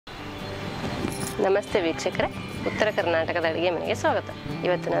ನಮಸ್ತೆ ವೀಕ್ಷಕರೇ, ಉತ್ತರ ಕರ್ನಾಟಕದ ಅಡುಗೆ ಮನೆಗೆ ಸ್ವಾಗತ.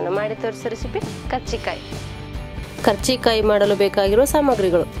 ಇವತ್ತು ನಾನು ಮಾಡಿ ತೋರಿಸೋ ರೆಸಿಪಿ ಕರ್ಚಿಕಾಯಿ. ಕರ್ಚಿಕಾಯಿ ಮಾಡಲು ಬೇಕಾಗಿರುವ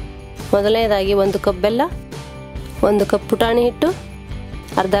ಸಾಮಗ್ರಿಗಳು: ಮೊದಲನೇದಾಗಿ 1 ಕಪ್ ಬೆಲ್ಲ, 1 ಕಪ್ ಪುಟಾಣಿ ಹಿಟ್ಟು,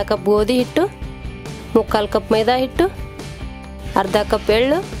 ಅರ್ಧ ಕಪ್ ಗೋಧಿ ಹಿಟ್ಟು, 3/4 ಕಪ್ ಮೈದಾ ಹಿಟ್ಟು, ಅರ್ಧ ಕಪ್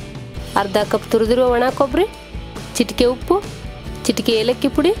ಎಳ್ಳು, ಅರ್ಧ ಕಪ್ ತುರಿದಿರುವ ಒಣ ಕೊಬ್ಬರಿ, ಚಿಟಿಕೆ ಉಪ್ಪು, ಚಿಟಿಕೆ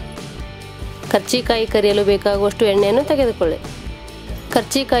ಏಲಕ್ಕಿ ಪುಡಿ. ಕರ್ಚಿಕಾಯಿ ಕರಿಯಲು ಬೇಕಾಗುವಷ್ಟು ಎಣ್ಣೆಯನ್ನು ತೆಗೆದುಕೊಳ್ಳಿ.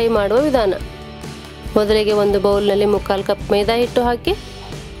 ಕರ್ಚಿಕಾಯಿ ಮಾಡುವ ವಿಧಾನ: ಮೊದಲಿಗೆ ಒಂದು ಬೌಲ್ನಲ್ಲಿ 3/4 ಕಪ್ ಮೈದಾ ಹಿಟ್ಟು ಹಾಕಿ,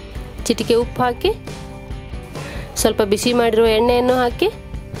 ಚಿಟಿಕೆ ಉಪ್ಪು ಹಾಕಿ, ಸ್ವಲ್ಪ ಬಿಸಿ ಮಾಡಿರುವ ಎಣ್ಣೆಯನ್ನು ಹಾಕಿ.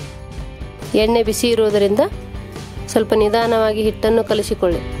 ಎಣ್ಣೆ ಬಿಸಿ ಇರುವುದರಿಂದ ಸ್ವಲ್ಪ ನಿಧಾನವಾಗಿ ಹಿಟ್ಟನ್ನು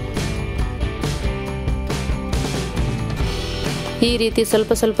ಕಲಿಸಿಕೊಳ್ಳಿ. ಈ ರೀತಿ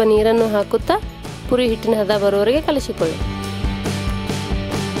ಸ್ವಲ್ಪ ಸ್ವಲ್ಪ ನೀರನ್ನು ಹಾಕುತ್ತಾ ಪುರಿ ಹಿಟ್ಟಿನ ಹದ ಬರುವವರೆಗೆ ಕಲಿಸಿಕೊಳ್ಳಿ.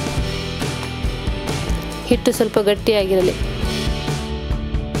 ಹಿಟ್ಟು ಸ್ವಲ್ಪ ಗಟ್ಟಿಯಾಗಿರಲಿ.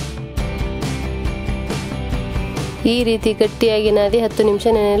 ಈ ರೀತಿ ಗಟ್ಟಿಯಾಗಿ ನಾದಿ 10 ನಿಮಿಷ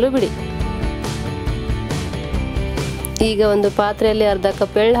ನೆನೆಯಲು ಬಿಡಿ. ಈಗ ಒಂದು ಪಾತ್ರೆಯಲ್ಲಿ ಅರ್ಧ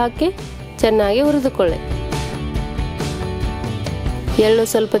ಕಪ್ ಎಳ್ಳು ಹಾಕಿ ಚೆನ್ನಾಗಿ ಹುರಿದುಕೊಳ್ಳಿ. ಎಳ್ಳು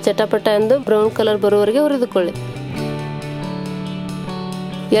ಸ್ವಲ್ಪ ಚಟಪಟ ಎಂದು ಬ್ರೌನ್ ಕಲರ್ ಬರುವವರೆಗೆ ಹುರಿದುಕೊಳ್ಳಿ.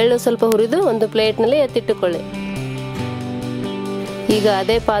 ಎಳ್ಳು ಸ್ವಲ್ಪ ಹುರಿದು ಒಂದು ಪ್ಲೇಟ್ನಲ್ಲಿ ಎತ್ತಿಟ್ಟುಕೊಳ್ಳಿ. ಈಗ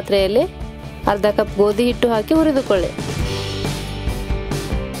ಅದೇ ಪಾತ್ರೆಯಲ್ಲಿ ಅರ್ಧ ಕಪ್ ಗೋಧಿ ಹಿಟ್ಟು ಹಾಕಿ ಹುರಿದುಕೊಳ್ಳಿ.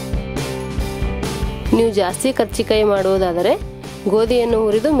 ನೀವು ಜಾಸ್ತಿ ಕರ್ಚಿಕಾಯಿ ಮಾಡುವುದಾದರೆ ಗೋಧಿಯನ್ನು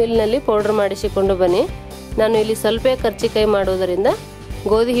ಹುರಿದು ಮಿಲ್ನಲ್ಲಿ ಪೌಡರ್ ಮಾಡಿಸಿಕೊಂಡು ಬನ್ನಿ. ನಾನು ಇಲ್ಲಿ ಸ್ವಲ್ಪ ಕರ್ಚಿಕಾಯಿ ಮಾಡುವುದರಿಂದ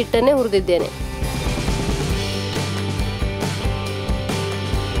ಗೋಧಿ ಹಿಟ್ಟನ್ನೇ ಹುರಿದಿದ್ದೇನೆ.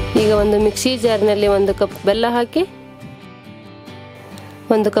 ಈಗ ಒಂದು ಮಿಕ್ಸಿ ಜಾರ್ನಲ್ಲಿ 1 ಕಪ್ ಬೆಲ್ಲ ಹಾಕಿ,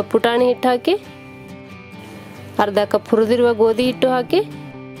 1 ಕಪ್ ಪುಟಾಣಿ ಹಿಟ್ಟು ಹಾಕಿ, ಅರ್ಧ ಕಪ್ ಹುರಿದಿರುವ ಗೋಧಿ ಹಿಟ್ಟು ಹಾಕಿ,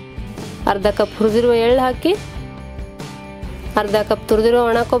 ಅರ್ಧ ಕಪ್ ಹುರಿದಿರುವ ಎಳ್ಳು ಹಾಕಿ, ಅರ್ಧ ಕಪ್ ತುರಿದಿರುವ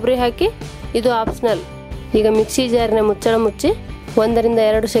ಒಣ ಕೊಬ್ಬರಿ ಹಾಕಿ. ಇದು ಆಪ್ಷನಲ್. ಈಗ ಮಿಕ್ಸಿ ಜಾರಿನ ಮುಚ್ಚಳ ಮುಚ್ಚಿ 1 ರಿಂದ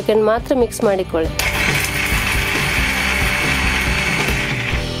 2 ಸೆಕೆಂಡ್ ಮಾತ್ರ ಮಿಕ್ಸ್ ಮಾಡಿಕೊಳ್ಳಿ.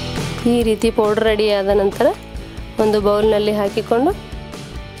 ಈ ರೀತಿ ಪೌಡರ್ ರೆಡಿಯಾದ ನಂತರ ಒಂದು ಬೌಲ್ನಲ್ಲಿ ಹಾಕಿಕೊಂಡು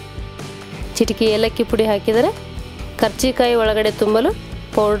ಚಿಟಿಕೆ ಏಲಕ್ಕಿ ಪುಡಿ ಹಾಕಿದರೆ ಕರ್ಚಿಕಾಯಿ ಒಳಗಡೆ ತುಂಬಲು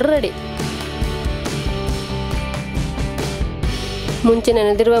ಪೌಡರ್ ರೆಡಿ. ಮುಂಚೆ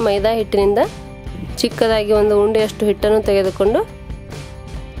ನೆನೆದಿರುವ ಮೈದಾ ಹಿಟ್ಟಿನಿಂದ ಚಿಕ್ಕದಾಗಿ ಒಂದು ಉಂಡೆಯಷ್ಟು ಹಿಟ್ಟನ್ನು ತೆಗೆದುಕೊಂಡು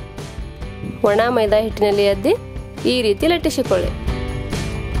ಒಣ ಮೈದಾ ಹಿಟ್ಟಿನಲ್ಲಿ ಅದ್ದಿ ಈ ರೀತಿ ಲಟ್ಟಿಸಿಕೊಳ್ಳಿ.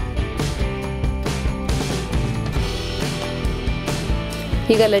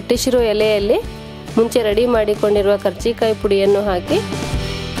 ಈಗ ಲಟ್ಟಿಸಿರುವ ಎಲೆಯಲ್ಲಿ ಮುಂಚೆ ರೆಡಿ ಮಾಡಿಕೊಂಡಿರುವ ಕರ್ಚಿಕಾಯಿ ಪುಡಿಯನ್ನು ಹಾಕಿ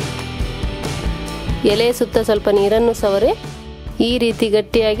ಎಲೆಯ ಸುತ್ತ ಸ್ವಲ್ಪ ನೀರನ್ನು ಸವರಿ ಈ ರೀತಿ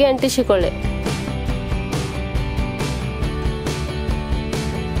ಗಟ್ಟಿಯಾಗಿ ಅಂಟಿಸಿಕೊಳ್ಳಿ.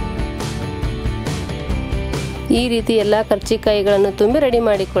 ಈ ರೀತಿ ಎಲ್ಲ ಕರ್ಚಿಕಾಯಿಗಳನ್ನು ತುಂಬಿ ರೆಡಿ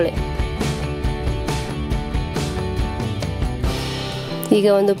ಮಾಡಿಕೊಳ್ಳಿ. ಈಗ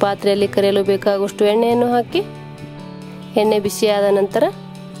ಒಂದು ಪಾತ್ರೆಯಲ್ಲಿ ಕರಿಯಲು ಬೇಕಾಗುವಷ್ಟು ಎಣ್ಣೆಯನ್ನು ಹಾಕಿ, ಎಣ್ಣೆ ಬಿಸಿಯಾದ ನಂತರ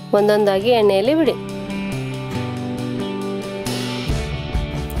ಒಂದೊಂದಾಗಿ ಎಣ್ಣೆಯಲ್ಲಿ ಬಿಡಿ.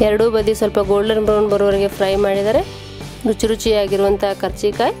 ಎರಡೂ ಬದಿ ಸ್ವಲ್ಪ ಗೋಲ್ಡನ್ ಬ್ರೌನ್ ಬರುವವರೆಗೆ ಫ್ರೈ ಮಾಡಿದರೆ ರುಚಿಯಾಗಿರುವಂತಹ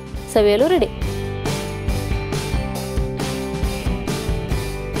ಕರ್ಚಿಕಾಯಿ ಸವಿಯಲು ರೆಡಿ.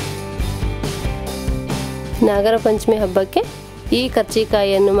 ನಾಗರ ಪಂಚಮಿ ಹಬ್ಬಕ್ಕೆ ಈ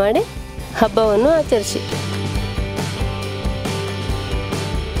ಕರ್ಚಿಕಾಯಿಯನ್ನು ಮಾಡಿ ಹಬ್ಬವನ್ನು ಆಚರಿಸಿ.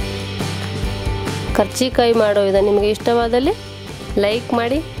 ಕರ್ಚಿಕಾಯಿ ಮಾಡೋ ವಿಧಾನ ನಿಮಗೆ ಇಷ್ಟವಾದಲ್ಲಿ ಲೈಕ್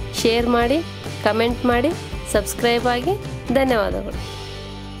ಮಾಡಿ, ಶೇರ್ ಮಾಡಿ, ಕಮೆಂಟ್ ಮಾಡಿ, ಸಬ್ಸ್ಕ್ರೈಬ್ ಆಗಿ. ಧನ್ಯವಾದಗಳು.